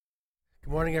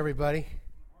Good morning, everybody.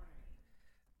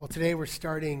 Well, today we're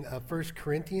starting 1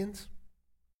 Corinthians.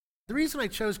 The reason I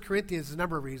chose Corinthians is a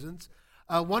number of reasons.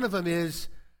 One of them is,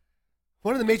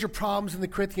 one of the major problems in the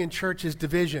Corinthian church is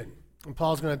division. And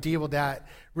Paul's going to deal with that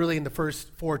really in the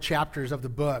first 4 chapters of the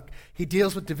book. He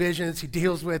deals with divisions. He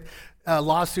deals with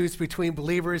lawsuits between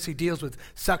believers. He deals with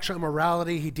sexual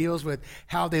immorality. He deals with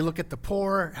how they look at the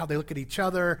poor, how they look at each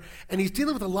other. And he's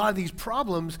dealing with a lot of these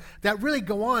problems that really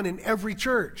go on in every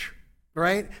church,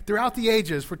 right? Throughout the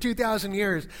ages, for 2,000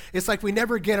 years, it's like we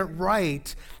never get it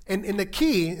right. And the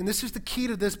key, and this is the key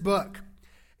to this book,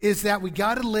 is that we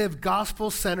got to live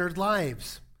gospel-centered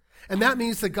lives. And that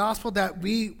means the gospel that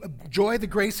we enjoy the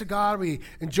grace of God, we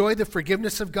enjoy the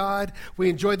forgiveness of God, we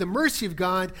enjoy the mercy of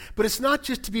God, but it's not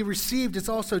just to be received, it's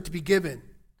also to be given.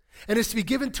 And it's to be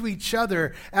given to each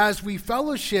other as we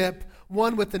fellowship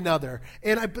one with another.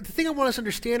 But the thing I want us to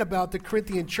understand about the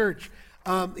Corinthian church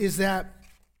is that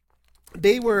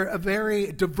they were a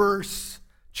very diverse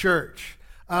church.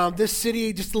 This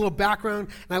city, just a little background,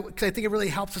 because I think it really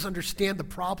helps us understand the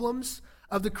problems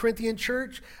of the Corinthian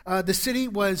church. The city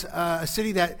was a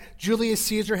city that Julius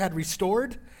Caesar had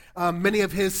restored. Many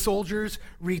of his soldiers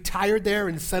retired there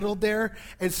and settled there.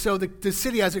 And so the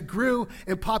city, as it grew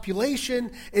in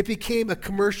population, it became a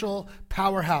commercial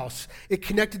powerhouse. It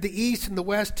connected the east and the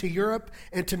west to Europe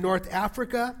and to North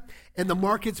Africa. And the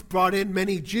markets brought in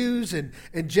many Jews and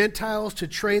Gentiles to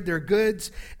trade their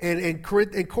goods. And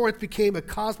Corinth became a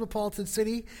cosmopolitan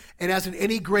city. And as in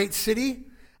any great city,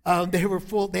 they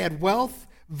had wealth,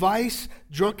 vice,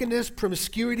 drunkenness,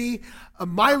 promiscuity,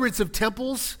 myriads of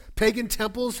temples, pagan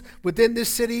temples within this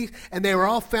city, and they were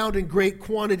all found in great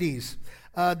quantities.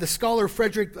 The scholar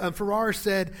Frederick Farrar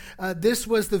said, this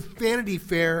was the Vanity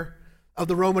Fair of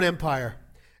the Roman Empire.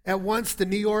 At once the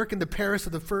New York and the Paris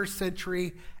of the first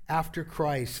century after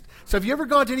Christ. So have you ever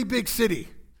gone to any big city,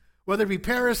 whether it be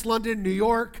Paris, London, New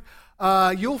York,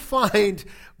 you'll find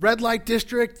red light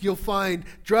district, you'll find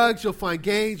drugs, you'll find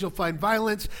gangs, you'll find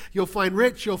violence, you'll find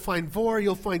rich, you'll find poor,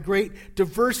 you'll find great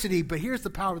diversity. But here's the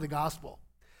power of the gospel.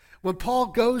 When Paul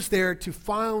goes there to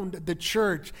found the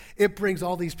church, it brings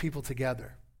all these people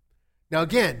together. Now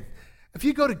again, if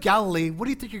you go to Galilee, what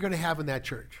do you think you're going to have in that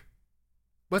church?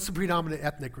 What's the predominant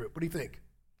ethnic group? What do you think?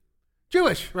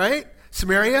 Jewish, right?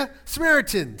 Samaria,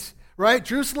 Samaritans. Right?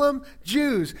 Jerusalem,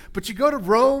 Jews. But you go to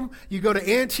Rome, you go to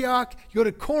Antioch, you go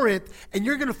to Corinth, and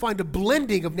you're going to find a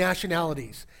blending of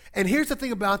nationalities. And here's the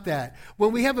thing about that.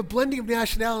 When we have a blending of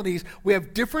nationalities, we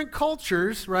have different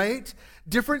cultures, right?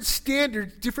 Different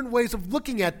standards, different ways of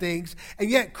looking at things,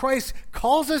 and yet Christ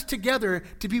calls us together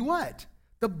to be what?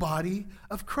 The body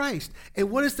of Christ. And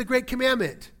what is the great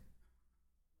commandment?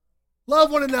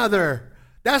 Love one another.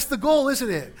 That's the goal, isn't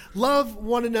it? Love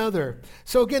one another.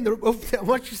 So again, I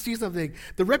want you to see something.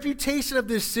 The reputation of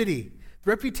this city, the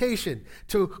reputation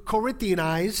to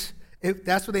Corinthianize,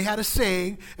 that's what they had a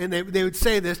saying, and they would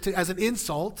say this as an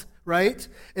insult, right?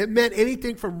 It meant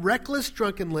anything from reckless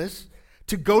drunkenness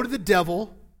to go to the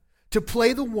devil to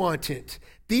play the wanton.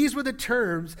 These were the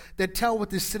terms that tell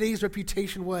what the city's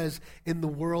reputation was in the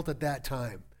world at that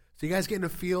time. So you guys getting a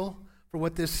feel for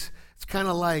what this, it's kind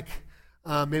of like,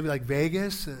 maybe like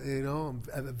Vegas,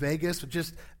 Vegas with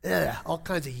just all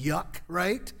kinds of yuck,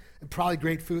 right? And probably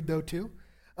great food though too.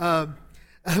 But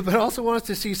I also want us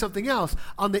to see something else.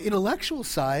 On the intellectual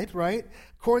side, right,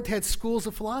 Corinth had schools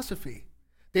of philosophy.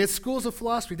 They had schools of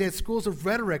philosophy. They had schools of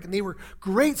rhetoric, and they were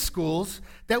great schools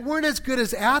that weren't as good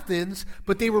as Athens,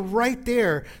 but they were right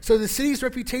there. So the city's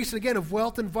reputation, again, of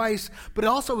wealth and vice, but it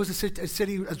also was a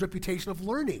city's reputation of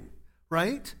learning,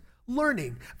 right?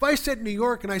 Learning. If I said New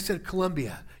York and I said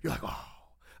Columbia, you're like, oh.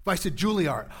 If I said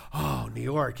Juilliard, oh, New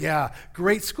York, yeah,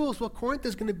 great schools. Well, Corinth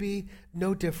is going to be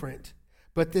no different.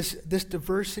 But this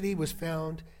diversity was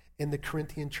found in the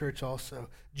Corinthian church also.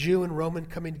 Jew and Roman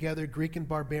coming together, Greek and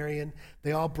barbarian,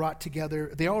 they all were brought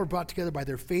together by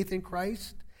their faith in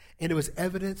Christ, and it was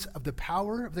evidence of the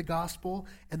power of the gospel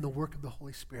and the work of the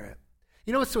Holy Spirit.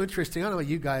 You know what's so interesting? I don't know about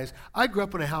you guys. I grew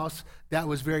up in a house that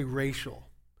was very racial.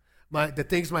 The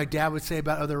things my dad would say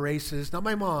about other races, not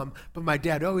my mom, but my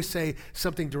dad would always say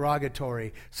something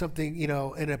derogatory, something,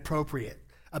 inappropriate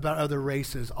about other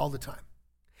races all the time.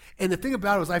 And the thing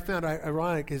about it was I found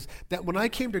ironic is that when I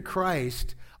came to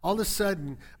Christ, all of a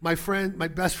sudden, my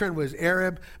best friend was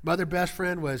Arab, my other best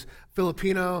friend was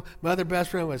Filipino, my other best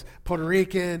friend was Puerto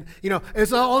Rican.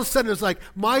 It's all of a sudden, it was like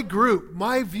my group,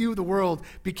 my view of the world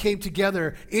became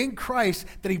together in Christ,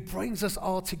 that he brings us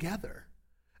all together.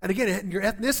 And again, your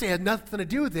ethnicity has nothing to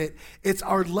do with it. It's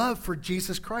our love for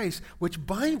Jesus Christ, which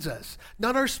binds us.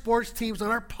 Not our sports teams,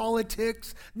 not our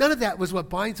politics. None of that was what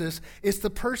binds us. It's the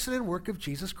person and work of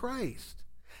Jesus Christ.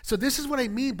 So this is what I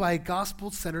mean by a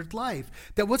gospel-centered life.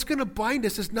 That what's going to bind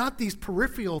us is not these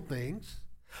peripheral things,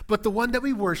 but the one that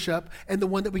we worship and the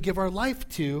one that we give our life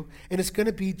to, and it's going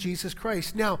to be Jesus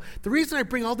Christ. Now, the reason I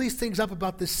bring all these things up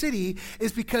about the city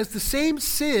is because the same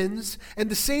sins and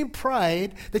the same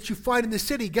pride that you find in the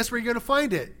city, guess where you're going to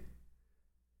find it?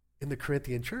 In the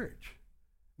Corinthian church.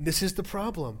 And this is the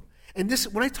problem. And this,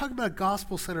 when I talk about a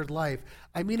gospel-centered life,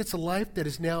 I mean it's a life that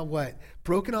is now what?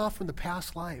 Broken off from the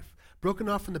past life. Broken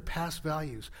off from the past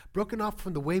values. Broken off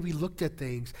from the way we looked at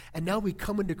things. And now we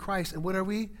come into Christ, and what are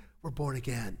we? We're born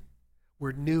again.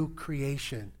 We're new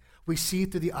creation. We see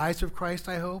through the eyes of Christ,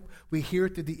 I hope. We hear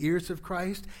through the ears of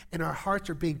Christ. And our hearts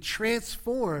are being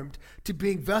transformed to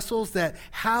being vessels that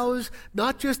house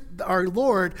not just our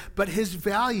Lord, but his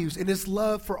values and his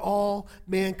love for all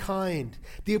mankind.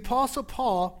 The Apostle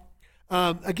Paul,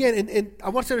 again, and I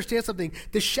want you to understand something.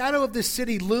 The shadow of this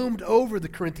city loomed over the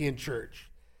Corinthian church.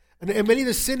 And many of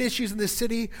the sin issues in this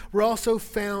city were also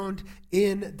found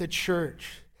in the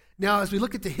church. Now, as we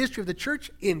look at the history of the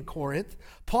church in Corinth,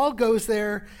 Paul goes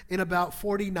there in about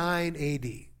 49 AD,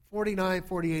 49,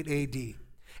 48 AD.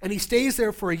 And he stays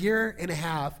there for a year and a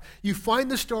half. You find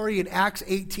the story in Acts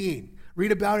 18.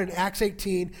 Read about it in Acts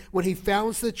 18 when he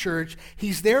founds the church.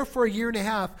 He's there for a year and a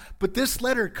half, but this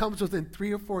letter comes within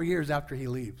 3 or 4 years after he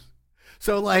leaves.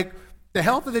 So like the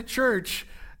health of the church,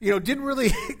 didn't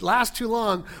really last too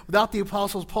long without the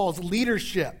Apostle Paul's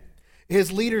leadership. His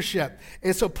leadership.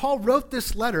 And so Paul wrote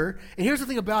this letter, and here's the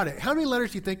thing about it. How many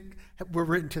letters do you think were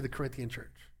written to the Corinthian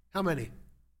church? How many?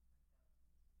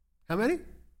 How many?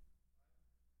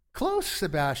 Close,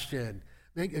 Sebastian.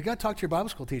 You got to talk to your Bible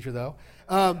school teacher, though.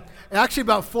 Actually,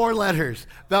 about 4 letters.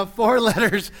 About 4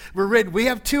 letters were written. We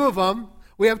have 2 of them.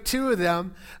 But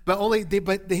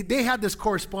they had this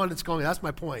correspondence going. That's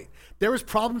my point. There was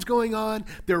problems going on.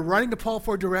 They were writing to Paul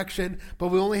for direction, but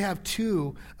we only have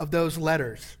 2 of those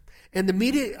letters. And the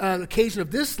immediate occasion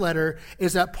of this letter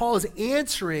is that Paul is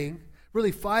answering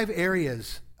really 5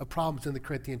 areas of problems in the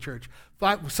Corinthian church.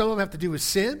 5, some of them have to do with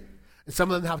sin, and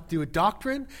some of them have to do with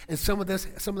doctrine, and some of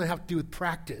them have to do with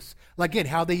practice. Like, again,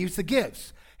 how they use the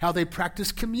gifts, how they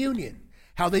practice communion,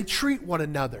 how they treat one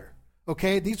another.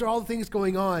 Okay, these are all the things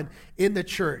going on in the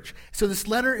church. So this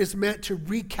letter is meant to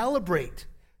recalibrate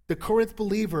the Corinth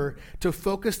believer to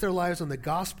focus their lives on the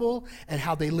gospel and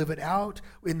how they live it out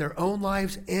in their own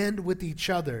lives and with each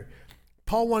other.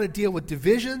 Paul wanted to deal with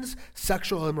divisions,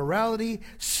 sexual immorality,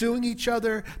 suing each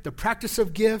other, the practice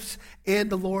of gifts, and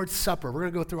the Lord's Supper. We're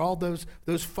going to go through all those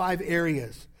 5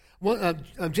 areas.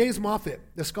 James Moffat,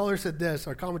 the scholar, said this,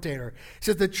 our commentator,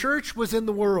 says the church was in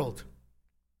the world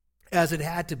as it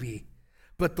had to be,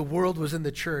 but the world was in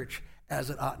the church as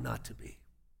it ought not to be.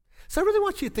 So I really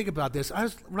want you to think about this.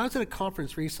 When I was at a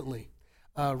conference recently,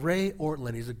 Ray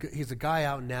Ortland, he's a guy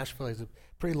out in Nashville. He's a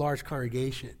pretty large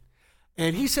congregation.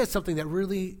 And he said something that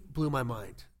really blew my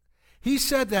mind. He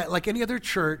said that, like any other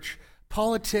church,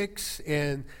 politics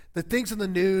and the things in the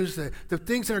news, the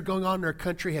things that are going on in our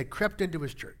country had crept into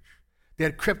his church. They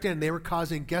had crept in and they were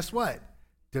causing, guess what?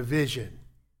 Division.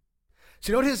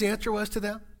 So you know what his answer was to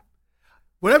them?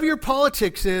 Whatever your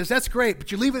politics is, that's great,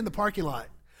 but you leave it in the parking lot.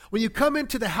 When you come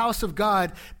into the house of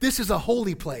God, this is a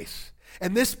holy place.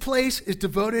 And this place is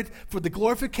devoted for the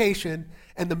glorification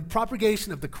and the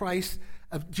propagation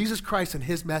of Jesus Christ and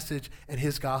his message and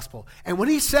his gospel. And when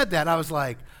he said that, I was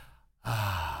like,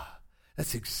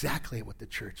 that's exactly what the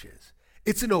church is.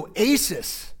 It's an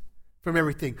oasis from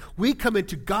everything. We come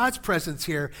into God's presence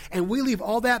here and we leave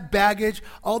all that baggage,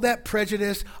 all that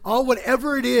prejudice, all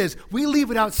whatever it is, we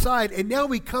leave it outside, and now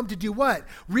we come to do what?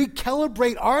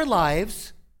 Recalibrate our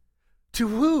lives to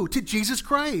who? To Jesus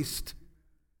Christ.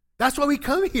 That's why we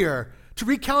come here, to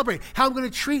recalibrate how I'm going to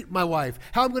treat my wife,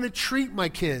 how I'm going to treat my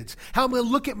kids, how I'm going to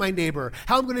look at my neighbor,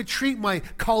 how I'm going to treat my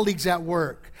colleagues at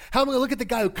work, how I'm going to look at the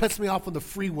guy who cuts me off on the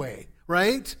freeway,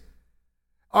 right?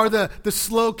 Or the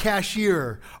slow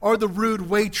cashier, or the rude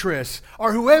waitress,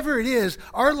 or whoever it is.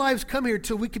 Our lives come here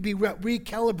till we can be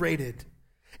recalibrated.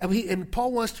 And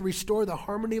Paul wants to restore the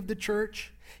harmony of the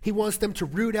church. He wants them to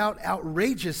root out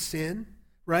outrageous sin,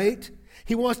 right?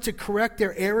 He wants to correct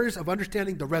their errors of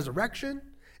understanding the resurrection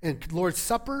and Lord's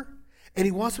Supper, and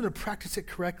he wants them to practice it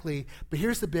correctly. But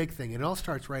here's the big thing, and it all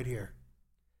starts right here,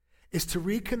 is to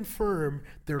reconfirm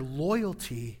their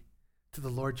loyalty to the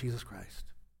Lord Jesus Christ.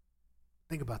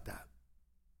 Think about that.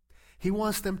 He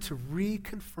wants them to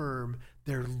reconfirm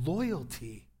their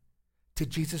loyalty to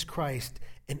Jesus Christ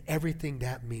and everything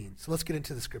that means. So let's get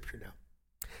into the scripture now.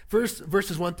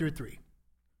 Verses 1 through 3.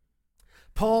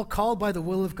 Paul, called by the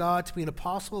will of God to be an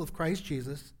apostle of Christ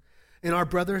Jesus, and our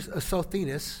brother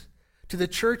Sosthenes, to the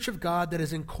church of God that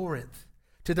is in Corinth,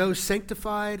 to to those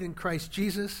sanctified in Christ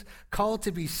Jesus, called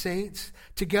to be saints,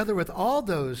 together with all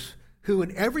those who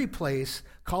in every place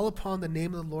call upon the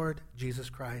name of the Lord Jesus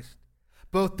Christ,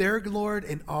 both their Lord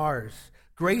and ours.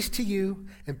 Grace to you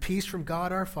and peace from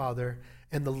God our Father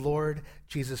and the Lord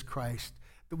Jesus Christ.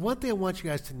 The one thing I want you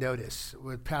guys to notice,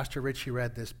 when Pastor Richie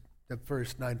read the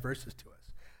first 9 verses to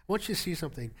us, I want you to see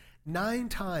something. 9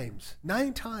 times,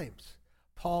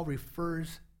 Paul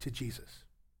refers to Jesus.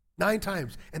 9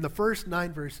 times in the first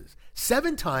 9 verses.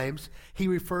 7 times he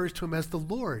refers to him as the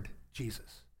Lord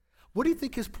Jesus. What do you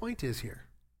think his point is here?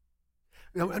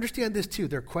 Now, understand this too.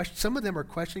 Some of them are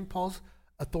questioning Paul's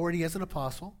authority as an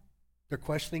apostle. They're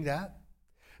questioning that.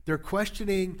 They're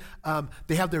questioning,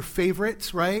 they have their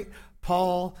favorites, right?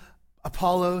 Paul,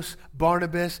 Apollos,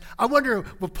 Barnabas. I wonder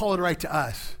what Paul would write to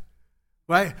us,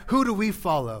 right? Who do we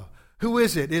follow? Who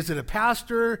is it? Is it a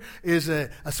pastor? Is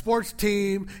it a sports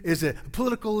team? Is it a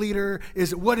political leader?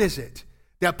 What is it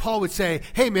that Paul would say,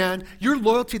 hey man, your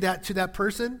loyalty to that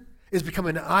person is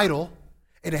becoming an idol,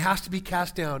 and it has to be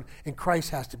cast down, and Christ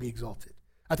has to be exalted.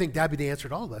 I think that'd be the answer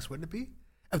to all of us, wouldn't it be?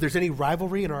 If there's any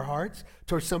rivalry in our hearts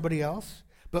towards somebody else.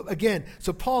 But again,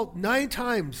 so Paul, 9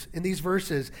 times in these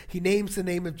verses, he names the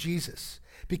name of Jesus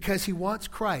because he wants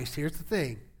Christ. Here's the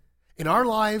thing. In our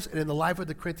lives and in the life of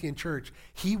the Corinthian church,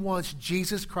 he wants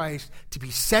Jesus Christ to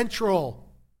be central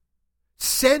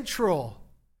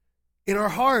in our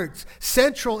hearts,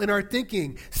 central in our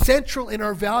thinking, central in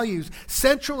our values,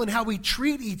 central in how we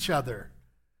treat each other.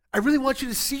 I really want you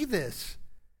to see this.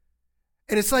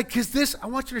 And it's like, because this, I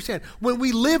want you to understand, when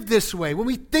we live this way, when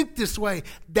we think this way,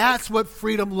 that's what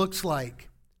freedom looks like.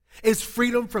 It's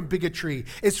freedom from bigotry.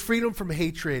 It's freedom from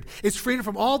hatred. It's freedom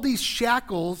from all these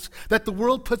shackles that the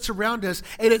world puts around us,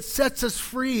 and it sets us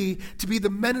free to be the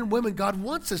men and women God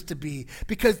wants us to be.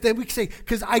 Because then we can say,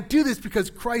 because I do this because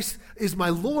Christ is my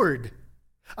Lord.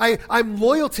 I'm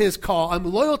loyal to his call. I'm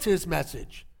loyal to his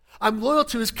message. I'm loyal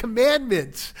to his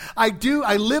commandments. I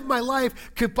live my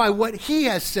life by what he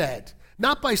has said.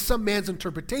 Not by some man's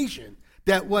interpretation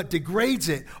that degrades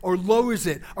it or lowers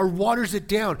it or waters it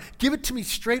down. Give it to me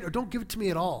straight or don't give it to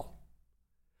me at all.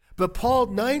 But Paul,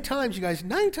 9 times, you guys,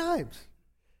 9 times,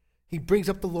 he brings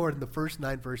up the Lord in the first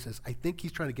 9 verses. I think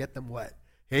he's trying to get them what?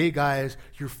 Hey guys,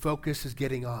 your focus is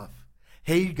getting off.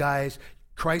 Hey guys,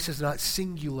 Christ is not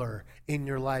singular in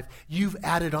your life. You've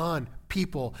added on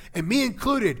people, and me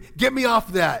included. Get me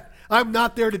off that. I'm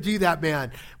not there to do that,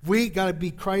 man. We got to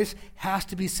be, Christ has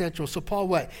to be central. So Paul,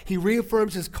 what? He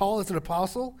reaffirms his call as an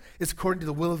apostle. It's according to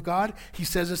the will of God. He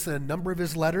says this in a number of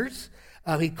his letters.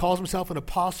 He calls himself an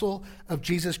apostle of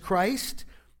Jesus Christ.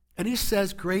 And he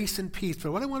says grace and peace.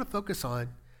 But what I want to focus on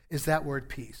is that word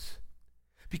peace.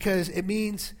 Because it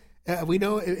means, we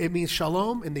know it means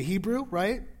shalom in the Hebrew,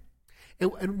 right?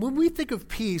 And when we think of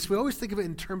peace, we always think of it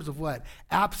in terms of what?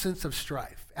 Absence of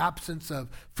strife, absence of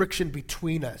friction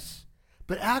between us.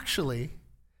 But actually,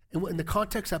 in the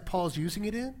context that Paul's using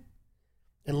it in,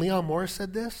 and Leon Morris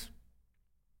said this,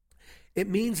 it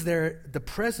means the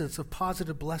presence of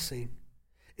positive blessing.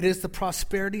 It is the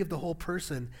prosperity of the whole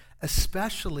person,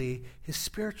 especially his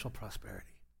spiritual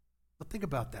prosperity. But think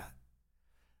about that.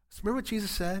 Remember what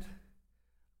Jesus said?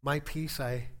 My peace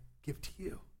I give to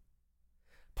you.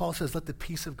 Paul says, let the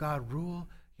peace of God rule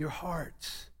your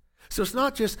hearts. So it's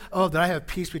not just, that I have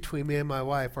peace between me and my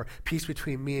wife or peace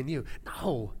between me and you.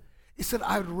 No. It said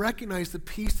I would recognize the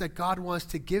peace that God wants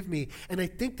to give me. And I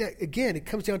think that, again, it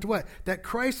comes down to what? That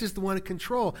Christ is the one in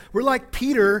control. We're like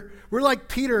Peter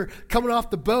coming off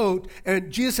the boat,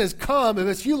 and Jesus says, come, if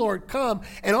it's you, Lord, come.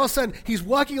 And all of a sudden, he's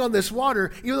walking on this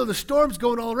water, even though the storm's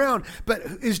going all around. But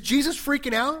is Jesus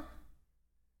freaking out?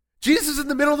 Jesus is in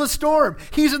the middle of the storm.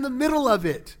 He's in the middle of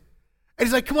it. And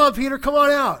he's like, come on, Peter, come on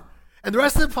out. And the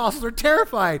rest of the apostles are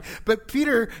terrified. But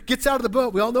Peter gets out of the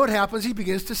boat. We all know what happens. He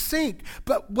begins to sink.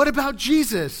 But what about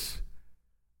Jesus?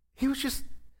 He was just,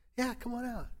 come on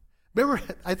out. Remember,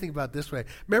 I think about it this way.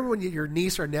 Remember when your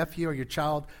niece or nephew or your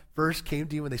child first came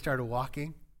to you when they started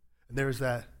walking? And there was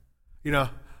that,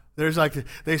 there's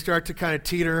they start to kind of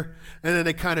teeter, and then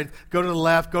they kind of go to the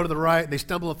left, go to the right, and they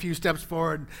stumble a few steps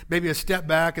forward, and maybe a step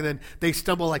back, and then they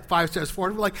stumble like 5 steps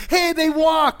forward. And we're like, hey, they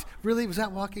walked. Really? Was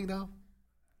that walking now?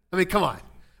 I mean, come on.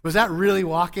 Was that really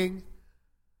walking?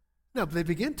 No, but they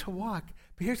begin to walk.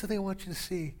 But here's the thing I want you to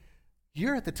see.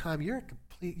 You're at the time, you're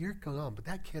going on, but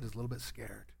that kid is a little bit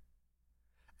scared.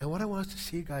 And what I want us to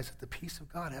see, guys, is that the peace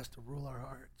of God has to rule our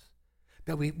hearts.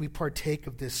 That we partake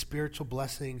of this spiritual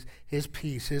blessings, his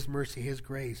peace, his mercy, his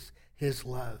grace, his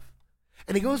love.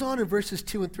 And he goes on in verses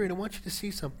 2 and 3, and I want you to see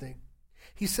something.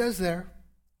 He says there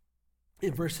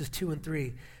in verses 2 and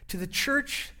 3, to the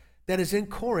church that is in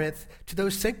Corinth, to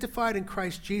those sanctified in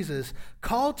Christ Jesus,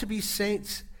 called to be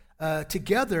saints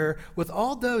together with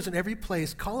all those in every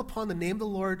place, call upon the name of the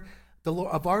Lord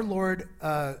of our Lord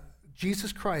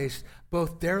Jesus Christ,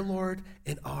 both their Lord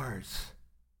and ours.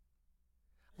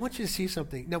 I want you to see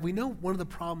something. Now, we know one of the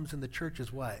problems in the church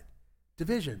is what?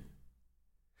 Division.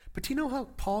 But do you know how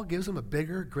Paul gives them a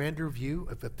bigger, grander view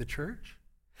of the church?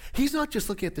 He's not just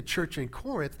looking at the church in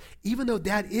Corinth, even though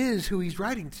that is who he's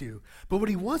writing to. But what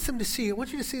he wants them to see, I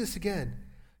want you to see this again.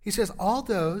 He says, with all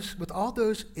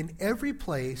those in every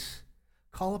place,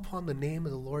 call upon the name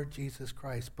of the Lord Jesus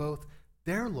Christ, both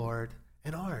their Lord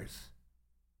and ours.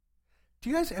 Do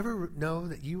you guys ever know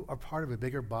that you are part of a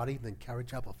bigger body than Calvary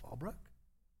Chapel Fallbrook?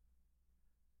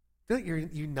 Feel like you're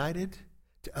united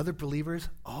to other believers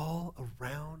all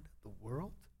around the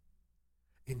world?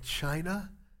 In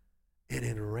China, and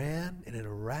in Iran, and in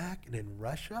Iraq, and in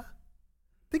Russia?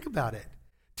 Think about it.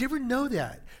 Do you ever know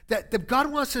that? That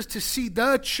God wants us to see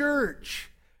the church.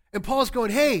 And Paul's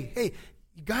going, hey,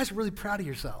 you guys are really proud of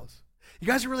yourselves. You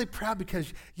guys are really proud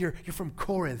because you're from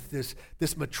Corinth,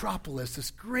 this metropolis, this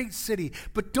great city.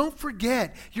 But don't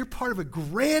forget, you're part of a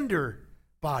grander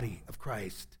body of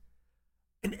Christ.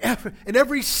 In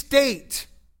every state,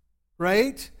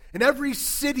 right? In every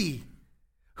city,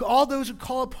 all those who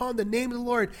call upon the name of the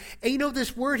Lord. And you know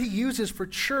this word he uses for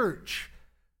church,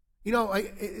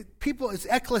 people, it's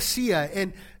ecclesia,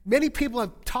 and many people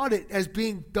have taught it as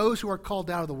being those who are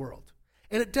called out of the world.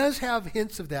 And it does have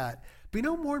hints of that. But you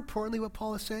know more importantly what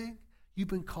Paul is saying? You've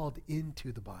been called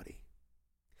into the body.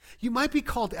 You might be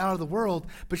called out of the world,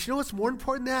 but you know what's more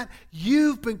important than that?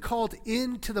 You've been called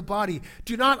into the body.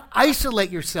 Do not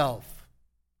isolate yourself.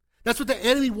 That's what the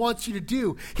enemy wants you to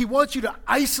do. He wants you to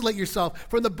isolate yourself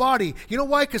from the body. You know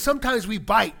why? Because sometimes we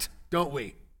bite, don't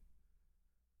we?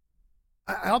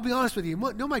 I'll be honest with you.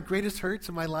 You know my greatest hurts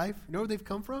in my life? You know where they've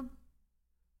come from?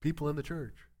 People in the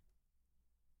church.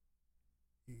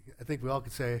 I think we all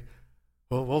could say,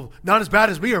 well, not as bad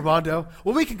as me, Armando.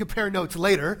 Well, we can compare notes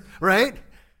later, right?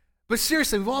 But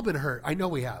seriously, we've all been hurt. I know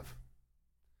we have.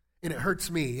 And it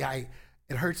hurts me.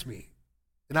 It hurts me.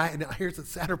 And here's the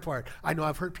sadder part. I know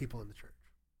I've hurt people in the church.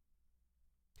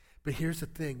 But here's the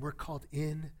thing. We're called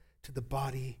in to the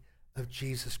body of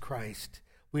Jesus Christ.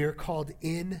 We are called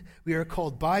in. We are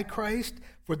called by Christ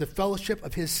for the fellowship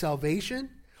of his salvation.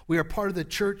 We are part of the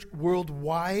church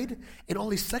worldwide. And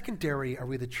only secondary are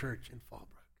we the church in Fallbrook.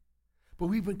 But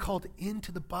we've been called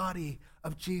into the body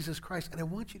of Jesus Christ. And I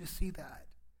want you to see that.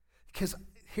 Because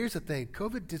here's the thing.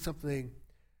 COVID did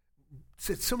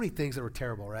so many things that were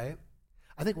terrible, right?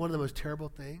 I think one of the most terrible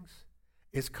things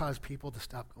is cause people to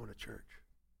stop going to church.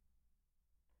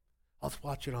 I'll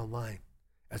watch it online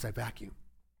as I vacuum.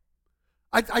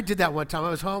 I did that one time. I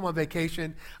was home on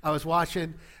vacation. I was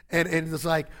watching, and it was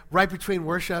like right between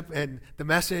worship and the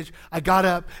message, I got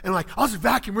up, and I'm like, I'll just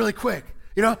vacuum really quick,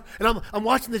 And I'm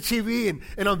watching the TV,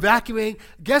 and I'm vacuuming.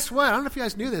 Guess what? I don't know if you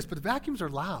guys knew this, but the vacuums are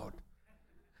loud.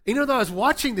 Though I was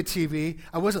watching the TV,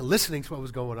 I wasn't listening to what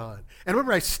was going on. And I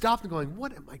remember I stopped and going,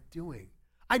 what am I doing?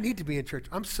 I need to be in church.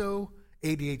 I'm so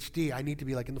ADHD. I need to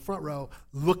be like in the front row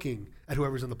looking at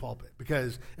whoever's in the pulpit.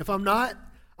 Because if I'm not,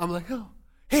 I'm like, oh,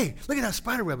 hey, look at that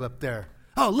spider web up there.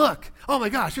 Oh, look. Oh, my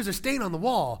gosh, there's a stain on the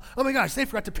wall. Oh, my gosh, they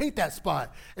forgot to paint that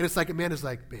spot. And it's like Amanda's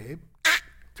like, babe,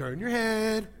 turn your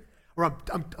head. Or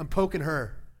I'm poking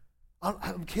her.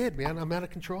 I'm a kid, man. I'm out of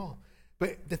control.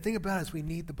 But the thing about it is we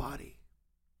need the body.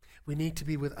 We need to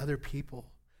be with other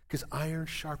people because iron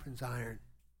sharpens iron.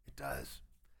 It does.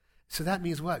 So that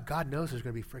means what? God knows there's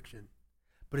going to be friction,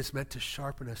 but it's meant to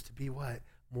sharpen us to be what?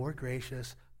 More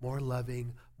gracious, more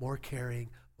loving, more caring,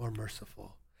 more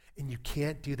merciful. And you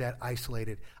can't do that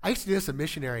isolated. I used to do this as a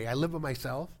missionary. I live with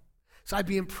myself. So I'd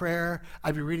be in prayer.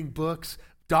 I'd be reading books,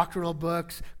 doctrinal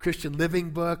books, Christian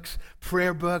living books,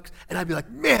 prayer books, and I'd be like,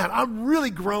 man, I'm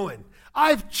really growing.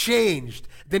 I've changed.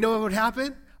 Then know what would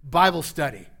happen? Bible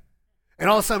study. And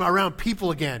all of a sudden, I'm around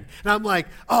people again. And I'm like,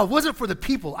 oh, if it wasn't for the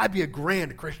people, I'd be a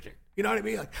grand Christian. You know what I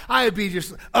mean? Like, I'd be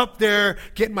just up there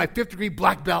getting my 5th degree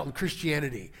black belt in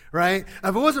Christianity, right?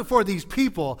 If it wasn't for these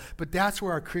people, but that's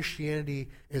where our Christianity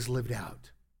is lived out.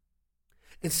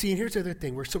 And see, and here's the other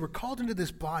thing. We're called into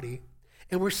this body,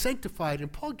 and we're sanctified.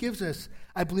 And Paul gives us,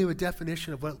 I believe, a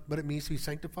definition of what it means to be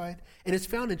sanctified. And it's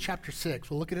found in chapter 6.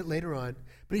 We'll look at it later on.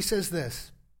 But he says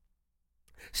this,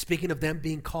 speaking of them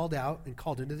being called out and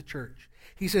called into the church.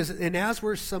 He says, and as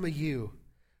were some of you,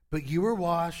 but you were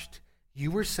washed, you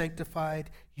were sanctified,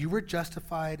 you were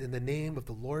justified in the name of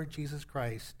the Lord Jesus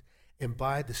Christ and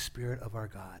by the Spirit of our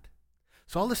God.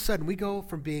 So all of a sudden, we go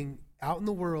from being out in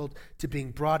the world to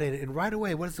being brought in. And right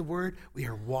away, what is the word? We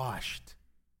are washed.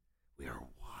 We are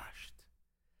washed.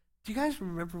 Do you guys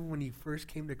remember when you first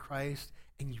came to Christ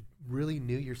and you really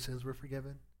knew your sins were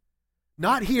forgiven?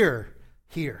 Not here.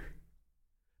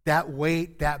 That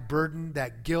weight, that burden,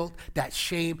 that guilt, that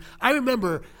shame. I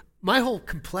remember my whole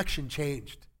complexion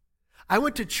changed. I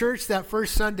went to church that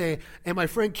first Sunday, and my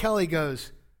friend Kelly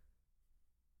goes,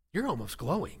 "You're almost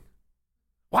glowing.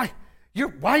 Why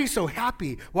are you so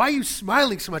happy? Why are you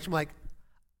smiling so much?" I'm like,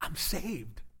 "I'm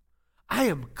saved. I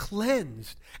am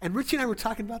cleansed." And Richie and I were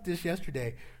talking about this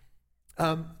yesterday.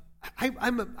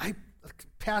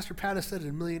 Pastor Pat has said it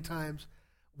a million times.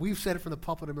 We've said it from the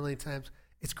pulpit a million times.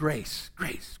 It's grace,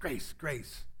 grace, grace,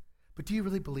 grace. But do you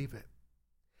really believe it?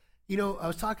 You know, I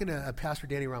was talking to Pastor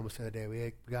Danny Ramos the other day.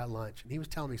 We got lunch, and he was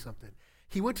telling me something.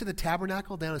 He went to the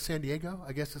tabernacle down in San Diego.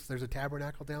 I guess there's a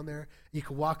tabernacle down there. You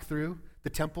can walk through the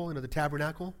temple, the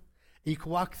tabernacle. And you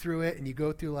can walk through it, and you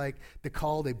go through like the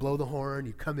call. They blow the horn.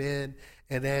 You come in,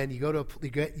 and then you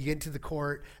get into the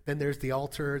court. Then there's the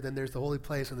altar. Then there's the holy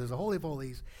place, and there's the Holy of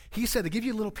Holies. He said they give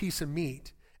you a little piece of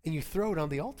meat, and you throw it on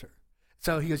the altar.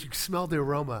 So he goes, you smell the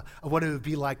aroma of what it would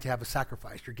be like to have a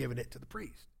sacrifice. You're giving it to the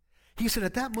priest. He said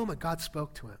at that moment, God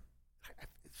spoke to him.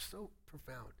 It's so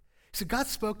profound. He said God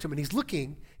spoke to him, and he's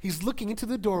looking into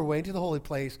the doorway, into the holy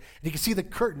place, and he can see the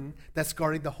curtain that's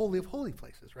guarding the Holy of Holy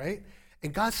Places, right?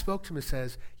 And God spoke to him and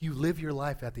says, you live your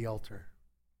life at the altar.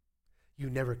 You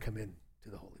never come in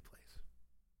to the holy place.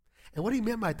 And what he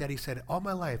meant by that, he said, all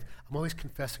my life, I'm always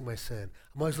confessing my sin.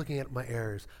 I'm always looking at my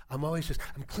errors. I'm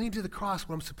clinging to the cross,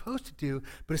 what I'm supposed to do,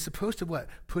 but it's supposed to what?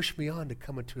 Push me on to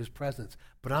come into his presence.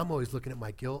 But I'm always looking at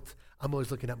my guilt. I'm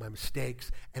always looking at my mistakes,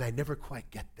 and I never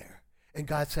quite get there. And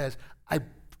God says, I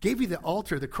gave you the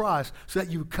altar, the cross, so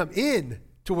that you would come in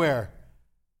to where?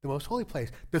 The most holy place.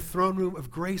 The throne room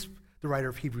of grace, the writer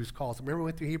of Hebrews calls. Remember we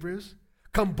went through Hebrews?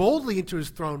 Come boldly into his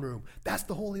throne room. That's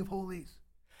the Holy of Holies.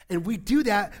 And we do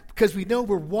that because we know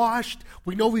we're washed.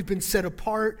 We know we've been set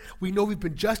apart. We know we've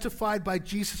been justified by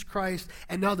Jesus Christ.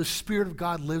 And now the Spirit of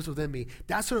God lives within me.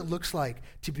 That's what it looks like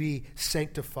to be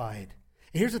sanctified.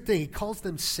 And here's the thing. He calls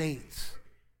them saints.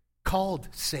 Called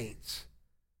saints.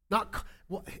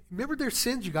 Remember their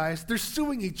sins, you guys. They're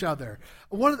suing each other.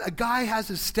 A guy has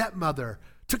his stepmother.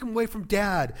 Took him away from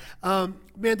dad.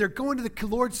 They're going to the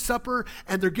Lord's Supper,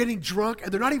 and they're getting drunk,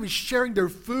 and they're not even sharing their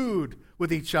food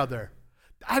with each other.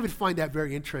 I would find that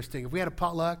very interesting. If we had a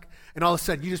potluck, and all of a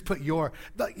sudden you just put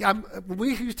when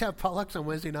we used to have potlucks on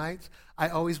Wednesday nights, I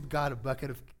always got a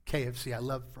bucket of KFC. I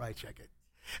love fried chicken.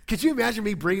 Could you imagine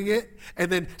me bringing it,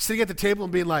 and then sitting at the table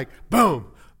and being like,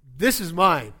 boom, this is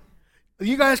mine.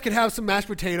 You guys can have some mashed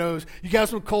potatoes, you can have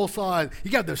some coleslaw, and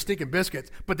you got those stinking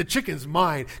biscuits, but the chicken's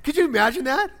mine. Could you imagine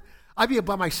that? I'd be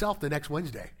by myself the next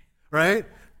Wednesday, right?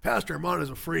 Pastor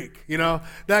Armando's a freak,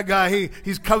 That guy,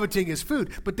 he's coveting his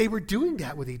food. But they were doing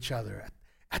that with each other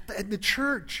at the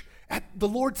church, at the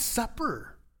Lord's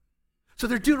Supper. So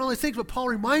they're doing all these things, but Paul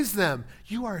reminds them,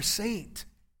 you are a saint.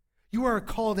 You are a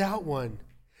called out one.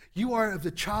 You are the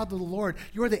child of the Lord.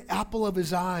 You are the apple of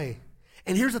his eye.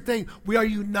 And here's the thing, we are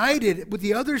united with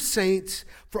the other saints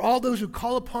for all those who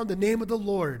call upon the name of the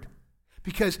Lord.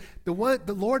 Because the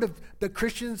Lord of the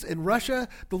Christians in Russia,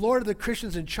 the Lord of the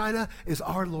Christians in China is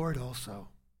our Lord also.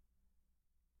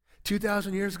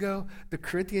 2,000 years ago, the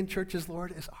Corinthian church's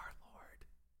Lord is our Lord.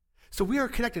 So we are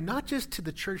connected not just to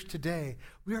the church today,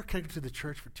 we are connected to the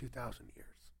church for 2,000 years.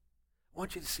 I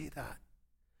want you to see that.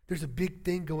 There's a big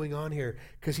thing going on here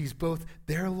because he's both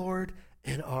their Lord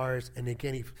and ours. And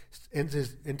again, he ends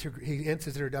his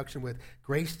introduction with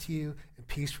grace to you and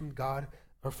peace from God,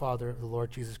 our Father, the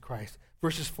Lord Jesus Christ.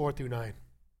 Verses 4 through 9.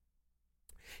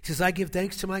 He says, I give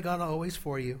thanks to my God always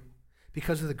for you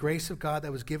because of the grace of God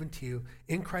that was given to you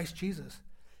in Christ Jesus,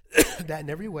 that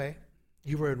in every way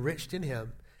you were enriched in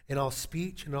him in all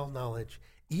speech and all knowledge,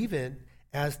 even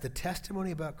as the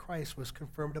testimony about Christ was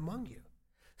confirmed among you,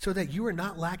 so that you are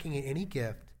not lacking in any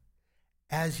gift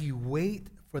as you wait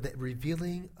for the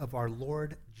revealing of our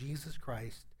Lord Jesus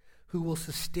Christ, who will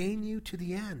sustain you to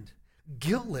the end,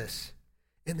 guiltless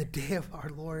in the day of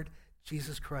our Lord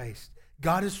Jesus Christ.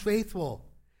 God is faithful,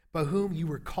 by whom you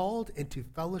were called into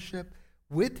fellowship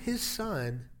with his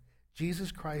Son,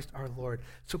 Jesus Christ our Lord.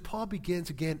 So Paul begins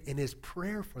again in his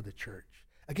prayer for the church.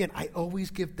 Again, I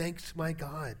always give thanks to my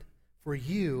God for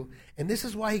you, and this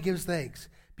is why he gives thanks,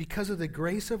 because of the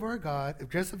grace of our God, the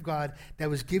grace of God that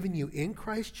was given you in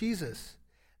Christ Jesus,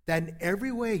 that in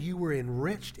every way you were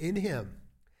enriched in him,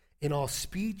 in all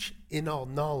speech, in all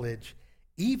knowledge,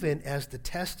 even as the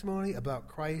testimony about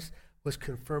Christ was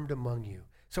confirmed among you.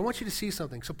 So I want you to see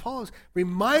something. So Paul is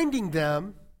reminding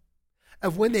them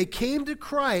of when they came to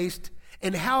Christ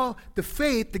and how the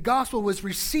faith, the gospel was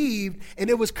received and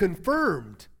it was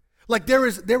confirmed. Like there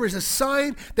was a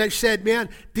sign that said, man,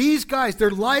 these guys,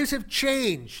 their lives have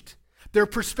changed. Their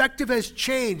perspective has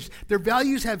changed. Their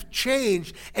values have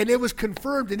changed. And it was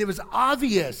confirmed and it was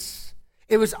obvious.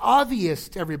 It was obvious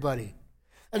to everybody.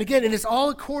 And again, and it's all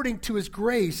according to his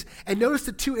grace. And notice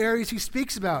the two areas he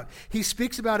speaks about. He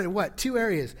speaks about it in what? Two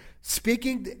areas.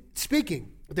 Speaking,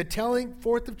 the telling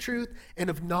forth of truth and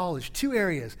of knowledge. Two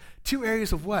areas. Two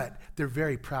areas of what? They're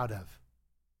very proud of.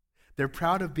 They're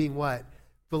proud of being what?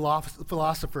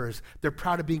 Philosophers. They're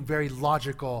proud of being very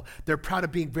logical. They're proud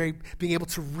of being able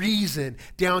to reason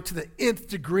down to the nth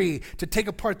degree, to take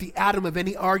apart the atom of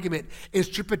any argument and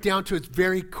strip it down to its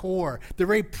very core. They're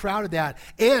very proud of that.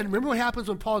 And remember what happens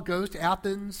when Paul goes to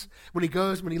Athens? When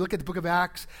you look at the book of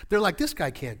Acts, they're like, this guy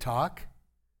can't talk.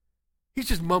 He's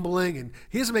just mumbling and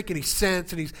he doesn't make any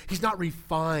sense and he's not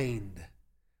refined.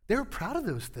 They're proud of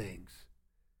those things.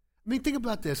 I mean, think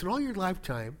about this. In all your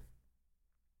lifetime,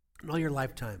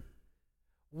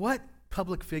 what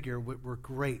public figure were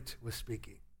great with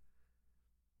speaking?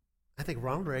 I think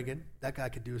Ronald Reagan, that guy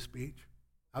could do a speech.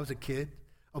 I was a kid.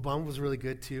 Obama was really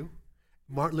good too.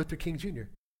 Martin Luther King Jr.,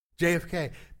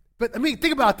 JFK. But I mean,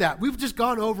 think about that. We've just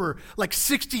gone over like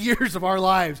 60 years of our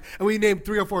lives and we named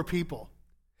 3 or 4 people.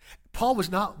 Paul was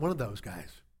not one of those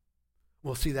guys.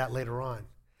 We'll see that later on.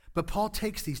 But Paul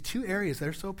takes these two areas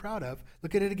they're so proud of.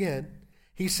 Look at it again.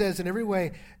 He says in every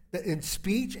way, that in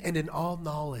speech and in all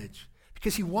knowledge.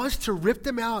 Because he wants to rip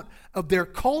them out of their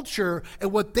culture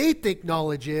and what they think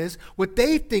knowledge is, what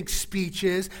they think speech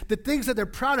is, the things that they're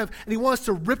proud of. And he wants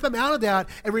to rip them out of that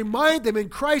and remind them in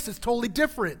Christ it's totally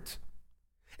different.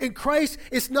 In Christ,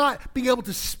 it's not being able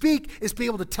to speak, it's being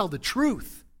able to tell the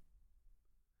truth.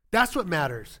 That's what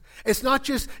matters. It's not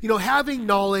just, having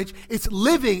knowledge, it's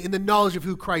living in the knowledge of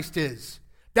who Christ is.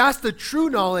 That's the true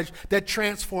knowledge that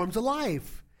transforms a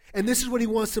life. And this is what he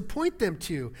wants to point them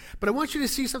to. But I want you to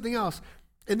see something else.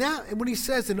 And when he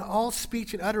says in all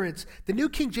speech and utterance, the New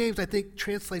King James, I think,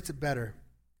 translates it better.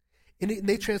 And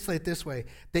they translate it this way,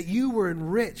 that you were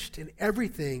enriched in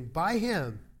everything by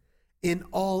him in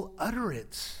all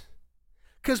utterance.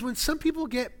 Because when some people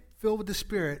get filled with the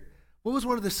Spirit, what was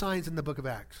one of the signs in the book of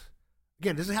Acts?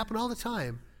 Again, it doesn't happen all the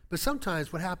time, but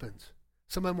sometimes what happens?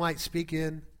 Someone might speak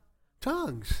in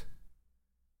tongues.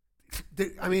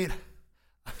 I mean,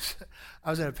 I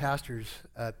was at a pastor's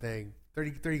thing,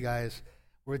 30 guys.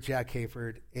 We're with Jack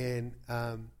Hayford, and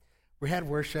we had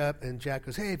worship, and Jack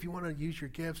goes, hey, if you want to use your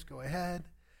gifts, go ahead.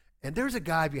 And there's a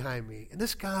guy behind me, and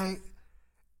this guy,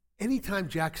 anytime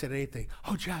Jack said anything,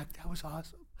 oh, Jack, that was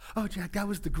awesome. Oh, Jack, that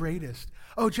was the greatest.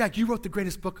 Oh, Jack, you wrote the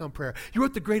greatest book on prayer. You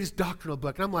wrote the greatest doctrinal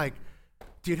book. And I'm like,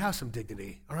 dude, have some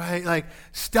dignity, all right? Like,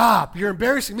 stop. You're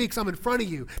embarrassing me because I'm in front of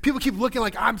you. People keep looking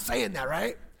like I'm saying that,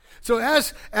 right? So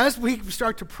as we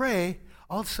start to pray,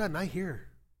 all of a sudden I hear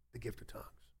the gift of tongues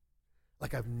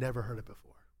like I've never heard it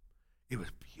before. It was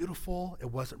beautiful.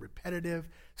 It wasn't repetitive.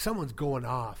 Someone's going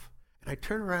off. And I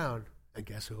turn around, and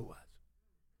guess who it was?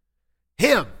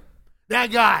 Him,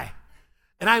 that guy.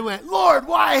 And I went, Lord,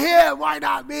 why him? Why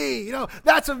not me?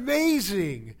 That's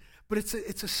amazing. But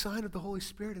it's a sign of the Holy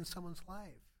Spirit in someone's life.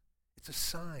 It's a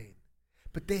sign.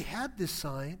 But they had this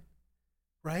sign,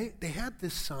 right? They had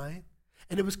this sign.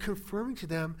 And it was confirming to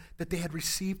them that they had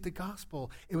received the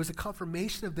gospel. It was a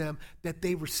confirmation of them that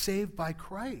they were saved by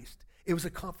Christ. It was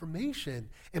a confirmation.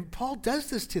 And Paul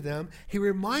does this to them. He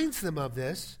reminds them of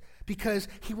this because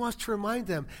he wants to remind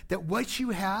them that what you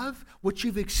have, what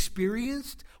you've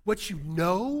experienced, what you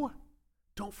know,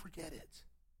 don't forget it.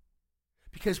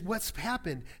 Because what's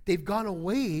happened, they've gone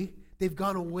away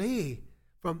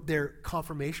from their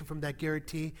confirmation, from that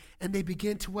guarantee, and they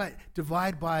begin to what?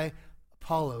 Divide by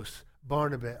Apollos,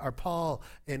 Barnabas, or Paul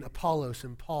and Apollos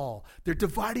and Paul. They're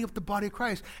dividing up the body of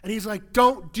Christ. And he's like,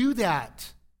 don't do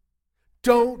that.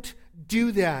 Don't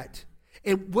do that.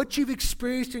 And what you've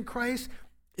experienced in Christ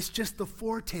is just the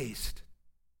foretaste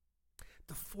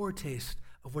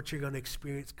of what you're going to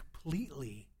experience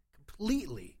completely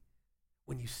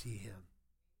when you see him.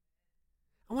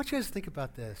 I want you guys to think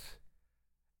about this.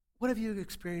 What have you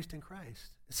experienced in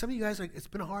Christ? Some of you guys, it's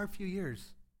been a hard few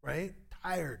years, right?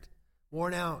 Tired,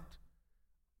 worn out.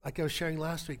 Like I was sharing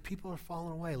last week, people are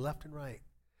falling away left and right.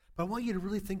 But I want you to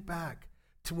really think back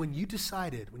to when you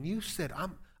decided, when you said,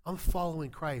 I'm following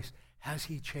Christ, has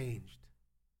he changed?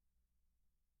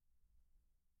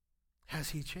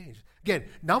 Has he changed? Again,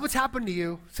 not what's happened to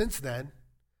you since then,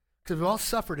 because we've all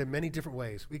suffered in many different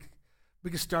ways. We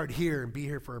could start here and be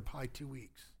here for probably 2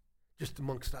 weeks, just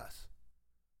amongst us.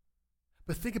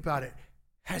 But think about it.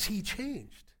 Has he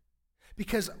changed?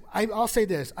 Because I'll say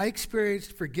this. I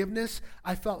experienced forgiveness.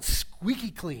 I felt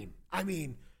squeaky clean. I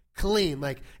mean, clean,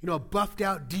 like, a buffed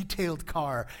out, detailed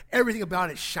car. Everything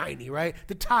about it shiny, right?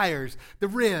 The tires, the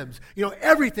rims,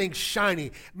 everything's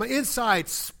shiny. My inside,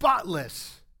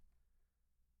 spotless.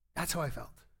 That's how I felt.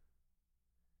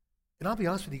 And I'll be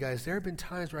honest with you guys, there have been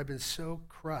times where I've been so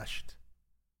crushed,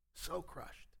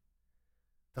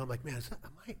 that I'm like, man,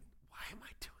 why am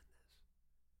I doing this?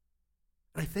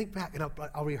 And I think back, and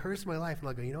I'll rehearse my life, and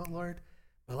I'll go, you know what, Lord?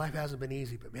 My life hasn't been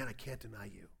easy, but man, I can't deny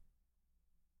you.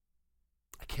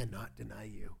 I cannot deny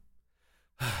you.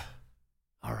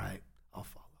 All right, I'll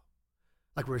follow.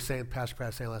 Like we were saying, Pastor Pratt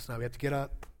was saying last night, we have to get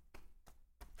up.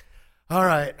 All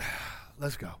right,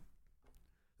 let's go.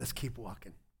 Let's keep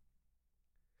walking.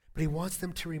 But he wants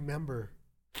them to remember.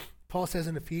 Paul says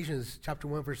in Ephesians chapter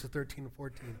 1, verses 13 and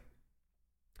 14,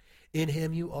 in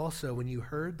him you also, when you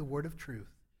heard the word of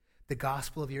truth, the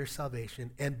gospel of your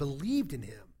salvation, and believed in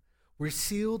him, were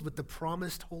sealed with the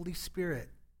promised Holy Spirit,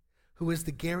 who is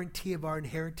the guarantee of our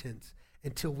inheritance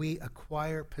until we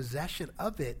acquire possession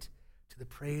of it to the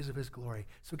praise of his glory.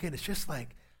 So again, it's just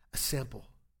like a sample.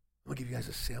 I'm going to give you guys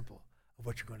a sample of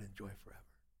what you're going to enjoy forever.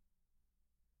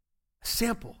 A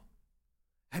sample.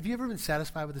 Have you ever been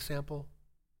satisfied with a sample?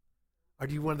 Or are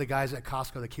you one of the guys at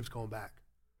Costco that keeps going back?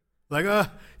 Like,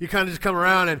 you kind of just come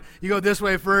around and you go this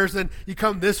way first, then you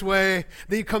come this way,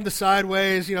 then you come the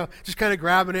sideways, just kind of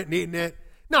grabbing it and eating it.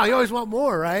 No, you always want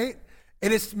more, right?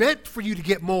 And it's meant for you to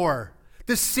get more.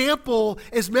 The sample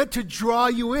is meant to draw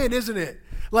you in, isn't it?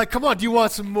 Like, come on, do you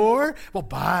want some more? Well,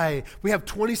 buy. We have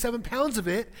 27 pounds of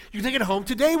it. You can take it home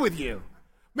today with you.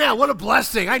 Man, what a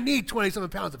blessing. I need 27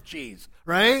 pounds of cheese,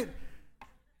 right?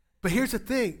 But here's the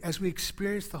thing. As we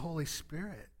experience the Holy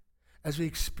Spirit, as we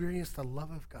experience the love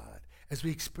of God, as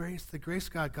we experience the grace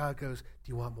of God, God goes, do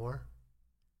you want more?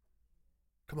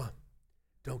 Come on.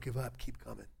 Don't give up. Keep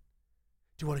coming.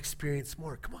 Do you want to experience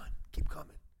more? Come on. Keep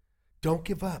coming. Don't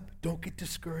give up. Don't get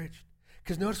discouraged.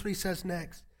 Because notice what he says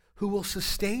next. Who will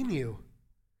sustain you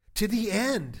to the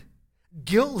end,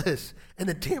 guiltless, in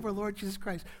the day of our Lord Jesus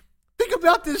Christ. Think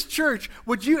about this church.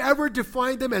 Would you ever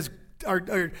define them as,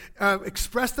 or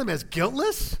express them as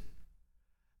guiltless?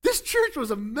 This church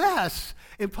was a mess.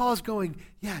 And Paul's going,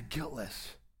 yeah,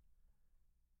 guiltless.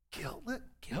 Guiltless?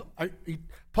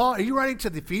 Paul, are you writing to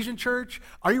the Ephesian church?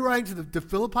 Are you writing to the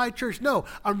Philippi church? No,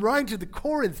 I'm writing to the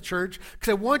Corinth church because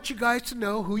I want you guys to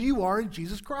know who you are in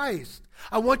Jesus Christ.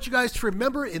 I want you guys to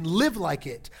remember and live like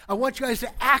it. I want you guys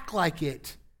to act like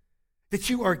it, that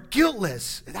you are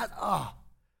guiltless. I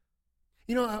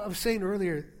was saying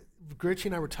earlier, Gretchen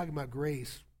and I were talking about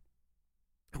grace.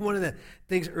 One of the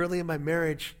things early in my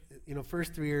marriage,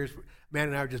 first 3 years, man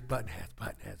and I were just button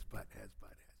heads.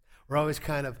 We're always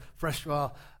kind of frustrated.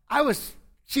 Well,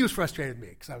 she was frustrated with me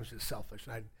because I was just selfish.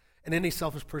 And any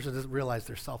selfish person doesn't realize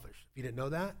they're selfish. If you didn't know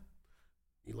that,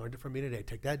 you learned it from me today.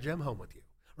 Take that gem home with you,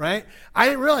 right? I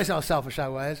didn't realize how selfish I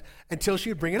was until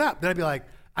she would bring it up. Then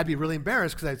I'd be really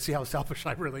embarrassed because I'd see how selfish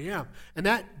I really am. And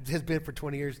that has been for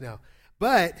 20 years now.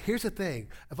 But here's the thing.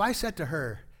 If I said to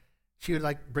her, she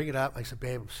would bring it up. I said,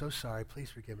 babe, I'm so sorry. Please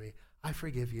forgive me. I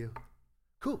forgive you.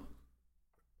 Cool.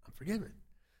 I'm forgiven.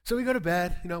 So we go to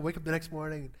bed, wake up the next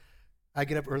morning. I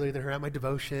get up earlier than her, have my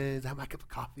devotions, have my cup of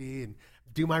coffee, and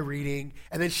do my reading.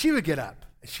 And then she would get up,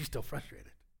 and she's still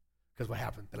frustrated because what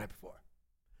happened the night before.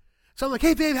 So I'm like,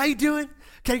 hey, babe, how you doing?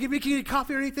 Can I make you any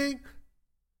coffee or anything?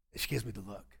 And she gives me the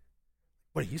look.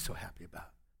 What are you so happy about?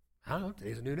 I don't know.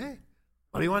 Today's a new day.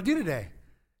 What do you want to do today?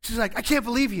 She's like, I can't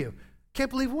believe you.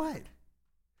 Can't believe what?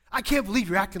 I can't believe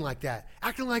you're acting like that.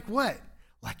 Acting like what?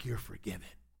 Like you're forgiven.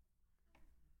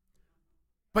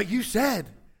 But you said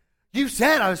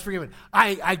I was forgiven.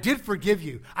 I did forgive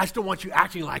you. I still want you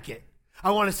acting like it.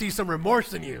 I want to see some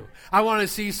remorse in you. I want to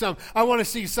see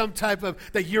some type of,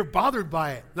 that you're bothered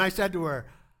by it. And I said to her,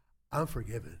 I'm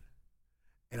forgiven.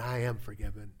 And I am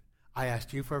forgiven. I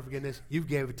asked you for forgiveness. You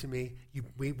gave it to me.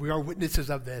 We are witnesses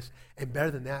of this. And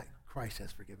better than that, Christ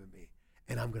has forgiven me.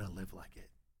 And I'm going to live like it.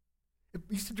 It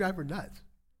used to drive her nuts.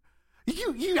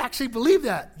 You actually believe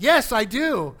that? Yes, I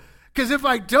do. Because if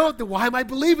I don't, then why am I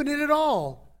believing it at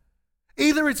all?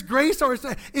 Either it's grace or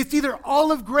it's either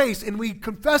all of grace and we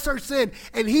confess our sin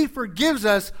and he forgives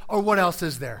us, or what else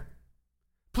is there?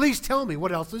 Please tell me,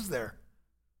 what else is there?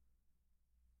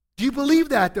 Do you believe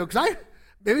that though? Because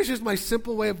maybe it's just my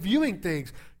simple way of viewing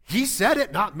things. He said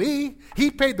it, not me. He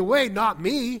paid the way, not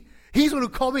me. He's the one who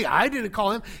called me. I didn't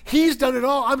call him. He's done it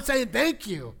all. I'm saying thank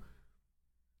you.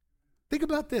 Think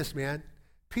about this, man.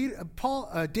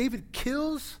 David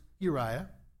kills Uriah,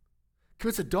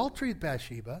 commits adultery with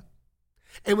Bathsheba,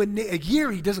 and a year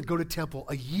he doesn't go to temple,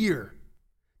 a year.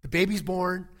 The baby's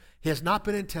born, he has not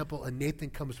been in temple, and Nathan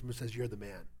comes from him and says, you're the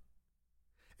man.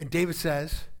 And David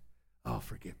says, Oh,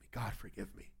 forgive me. God,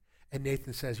 forgive me. And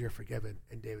Nathan says, you're forgiven.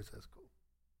 And David says,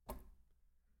 cool.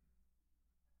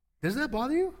 Doesn't that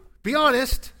bother you? Be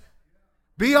honest.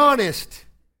 Be honest.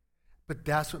 But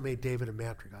that's what made David a man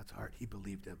after God's heart. He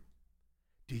believed him.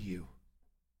 Do you?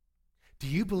 Do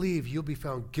you believe you'll be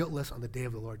found guiltless on the day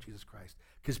of the Lord Jesus Christ?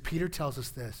 Because Peter tells us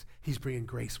this. He's bringing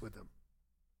grace with him.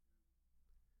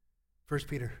 1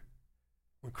 Peter.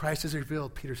 When Christ is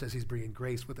revealed, Peter says he's bringing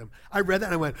grace with him. I read that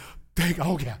and I went,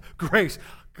 oh yeah, grace.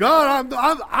 God,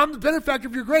 I'm the benefactor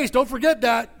of your grace. Don't forget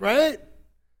that, right?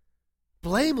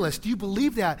 Blameless. Do you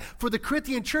believe that? For the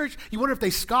Corinthian church, you wonder if they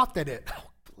scoffed at it.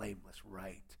 Oh, blameless,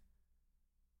 right.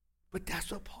 But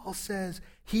that's what Paul says.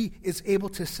 He is able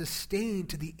to sustain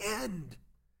to the end.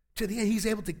 To the end, he's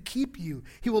able to keep you.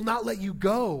 He will not let you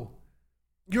go.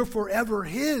 You're forever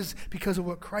his because of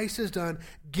what Christ has done,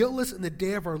 guiltless in the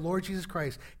day of our Lord Jesus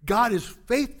Christ. God is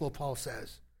faithful, Paul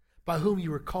says, by whom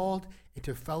you were called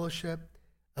into fellowship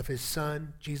of his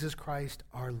Son, Jesus Christ,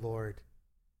 our Lord.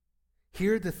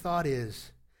 Here the thought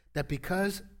is that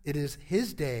because it is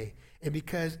his day and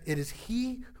because it is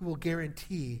he who will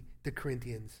guarantee the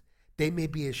Corinthians, they may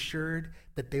be assured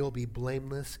that they will be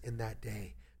blameless in that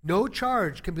day. No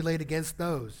charge can be laid against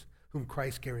those whom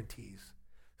Christ guarantees.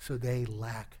 So they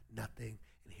lack nothing.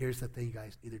 And here's the thing,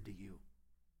 guys, neither do you.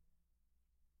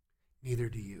 Neither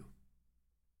do you.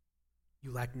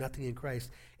 You lack nothing in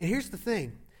Christ. And here's the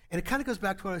thing, and it kind of goes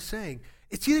back to what I was saying.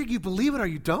 It's either you believe it or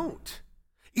you don't.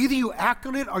 Either you act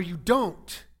on it or you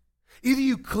don't. Either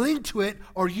you cling to it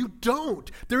or you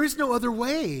don't. There is no other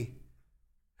way.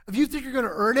 If you think you're going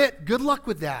to earn it, good luck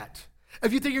with that.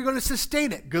 If you think you're going to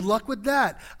sustain it, good luck with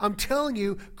that. I'm telling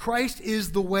you, Christ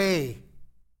is the way.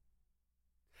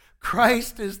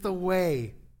 Christ is the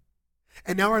way.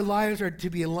 And now our lives are to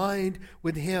be aligned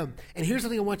with him. And here's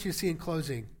something I want you to see in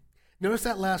closing. Notice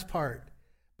that last part.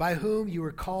 By whom you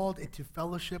were called into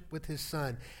fellowship with his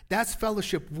Son. That's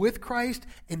fellowship with Christ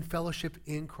and fellowship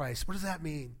in Christ. What does that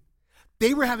mean?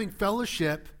 They were having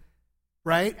fellowship,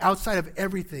 right, outside of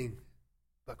everything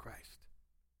but Christ.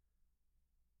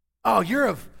 Oh, you're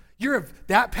of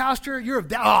that pastor, you're of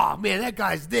that, oh man, that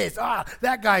guy's this,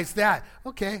 that guy's that.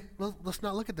 Okay, well, let's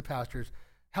not look at the pastors.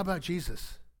 How about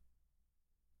Jesus?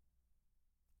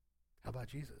 How about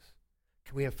Jesus?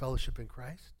 Can we have fellowship in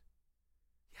Christ?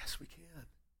 Yes, we can.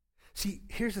 See,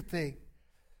 here's the thing.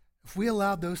 If we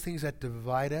allow those things that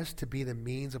divide us to be the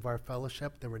means of our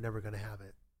fellowship, then we're never going to have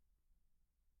it.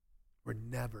 We're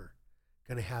never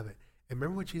going to have it. And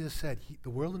remember what Jesus said, the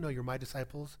world will know you're my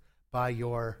disciples by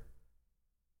your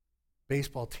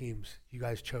baseball teams you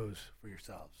guys chose for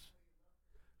yourselves.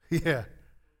 Yeah.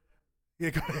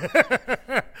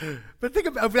 But think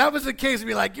about if that was the case, it'd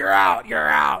be like, you're out,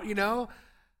 you know?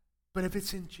 But if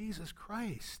it's in Jesus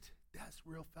Christ, that's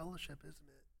real fellowship, isn't it?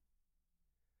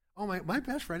 Oh, my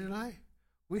best friend and I,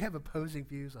 we have opposing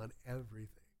views on everything.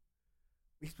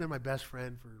 He's been my best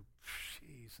friend for,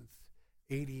 since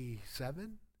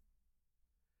 87.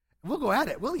 And we'll go at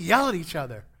it. We'll yell at each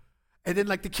other. And then,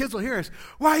 like, the kids will hear us,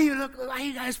 why are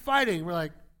you guys fighting? We're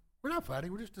like, we're not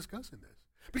fighting. We're just discussing this.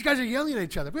 But you guys are yelling at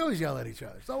each other. We always yell at each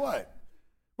other. So what?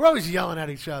 We're always yelling at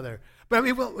each other. But, I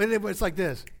mean, it's like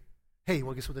this. Hey, you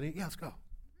want to get something to eat? Yeah, let's go.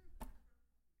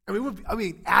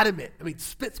 Adamant.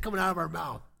 Spit's coming out of our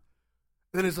mouth.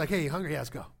 And then it's like, hey, you hungry? Yeah, let's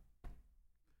go.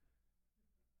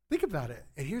 Think about it.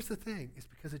 And here's the thing. It's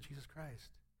because of Jesus Christ.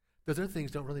 Those other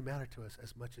things don't really matter to us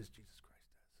as much as Jesus Christ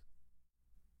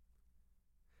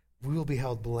does. We will be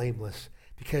held blameless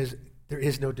because there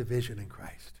is no division in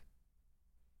Christ.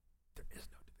 There is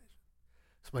no division.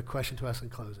 So my question to us in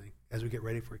closing, as we get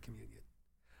ready for communion,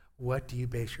 what do you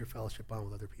base your fellowship on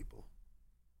with other people?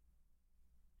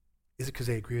 Is it because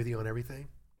they agree with you on everything?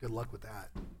 Good luck with that.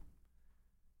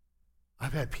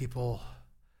 I've had people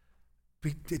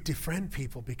defriend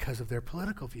people because of their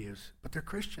political views, but they're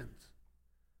Christians.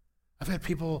 I've had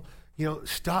people,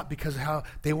 stop because of how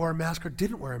they wore a mask or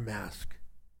didn't wear a mask.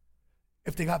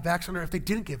 If they got vaccinated or if they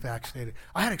didn't get vaccinated.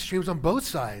 I had extremes on both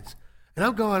sides. And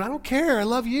I'm going, I don't care. I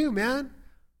love you, man.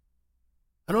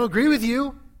 I don't agree with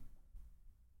you.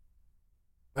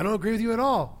 I don't agree with you at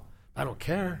all. I don't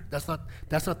care. That's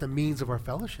not the means of our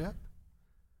fellowship.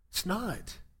 It's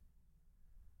not.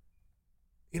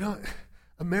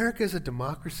 America is a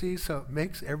democracy, so it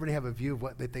makes everybody have a view of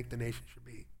what they think the nation should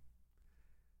be.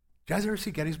 Did you guys ever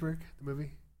see Gettysburg, the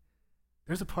movie?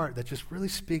 There's a part that just really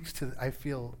speaks to, I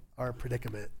feel, our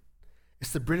predicament.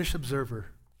 It's the British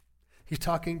Observer. He's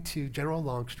talking to General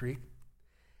Longstreet,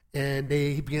 and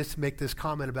he begins to make this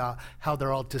comment about how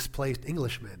they're all displaced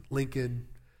Englishmen. Lincoln,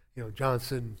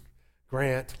 Johnson,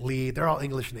 Grant, Lee, they're all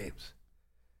English names.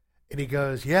 And he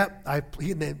goes, and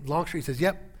then Longstreet says,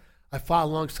 yep, I fought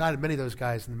alongside of many of those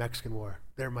guys in the Mexican War.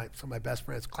 They're some of my best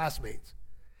friends, classmates.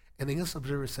 And the English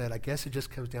Observer said, I guess it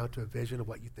just comes down to a vision of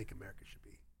what you think America should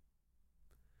be.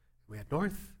 We had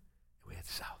North and we had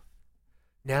South.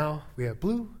 Now we have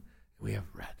blue and we have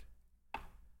red.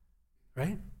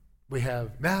 Right? We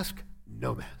have mask,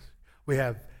 no mask. We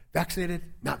have vaccinated,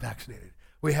 not vaccinated.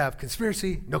 We have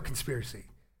conspiracy, no conspiracy.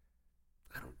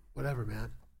 Whatever,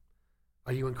 man.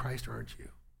 Are you in Christ or aren't you?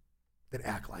 Then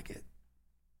act like it.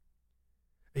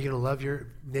 Are you going to love your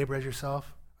neighbor as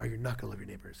yourself, or you're not going to love your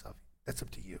neighbor as yourself? That's up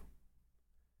to you.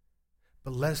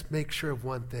 But let's make sure of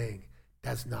one thing.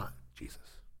 That's not Jesus.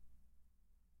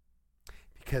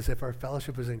 Because if our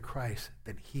fellowship is in Christ,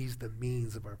 then he's the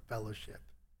means of our fellowship.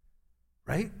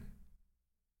 Right?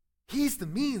 He's the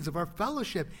means of our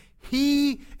fellowship.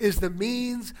 He is the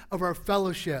means of our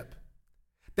fellowship.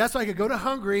 That's why I could go to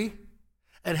Hungary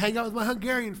and hang out with my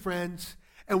Hungarian friends,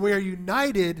 and we are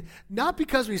united, not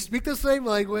because we speak the same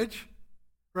language,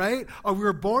 right? Or we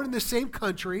were born in the same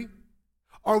country,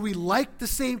 or we like the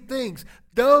same things.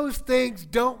 Those things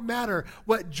don't matter.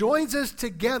 What joins us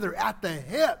together at the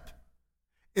hip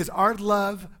is our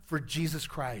love for Jesus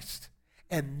Christ.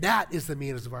 And that is the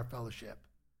means of our fellowship.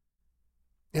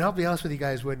 And I'll be honest with you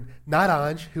guys, when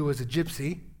Naranj, who was a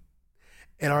gypsy,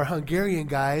 and our Hungarian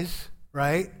guys,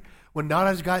 right, when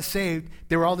Naranj got saved,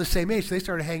 they were all the same age, so they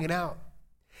started hanging out.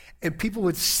 And people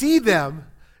would see them.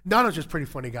 Naranj was a pretty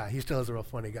funny guy. He still is a real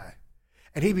funny guy.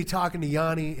 And he'd be talking to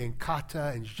Yanni and Kata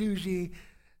and Juji,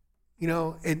 you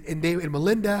know, and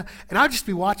Melinda. And I'd just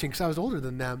be watching because I was older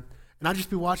than them. And I'd just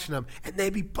be watching them. And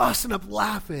they'd be busting up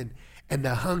laughing. And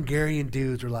the Hungarian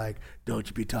dudes were like, don't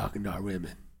you be talking to our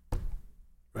women.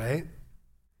 Right?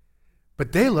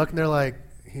 But they look and they're like,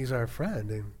 he's our friend.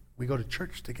 And we go to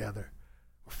church together.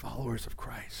 We're followers of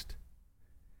Christ.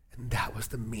 And that was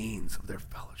the means of their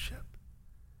fellowship.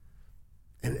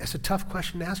 And it's a tough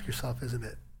question to ask yourself, isn't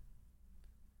it?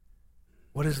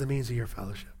 What is the means of your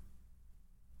fellowship?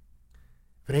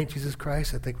 If it ain't Jesus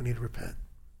Christ, I think we need to repent.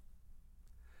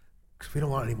 Because we don't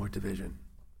want any more division.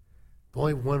 The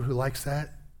only one who likes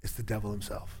that is the devil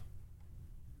himself.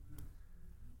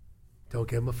 Don't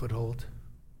give him a foothold.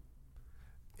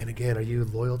 And again, are you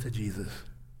loyal to Jesus?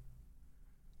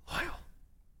 Loyal.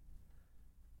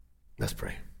 Let's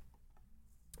pray.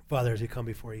 Father, as we come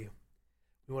before you,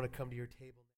 we want to come to your table.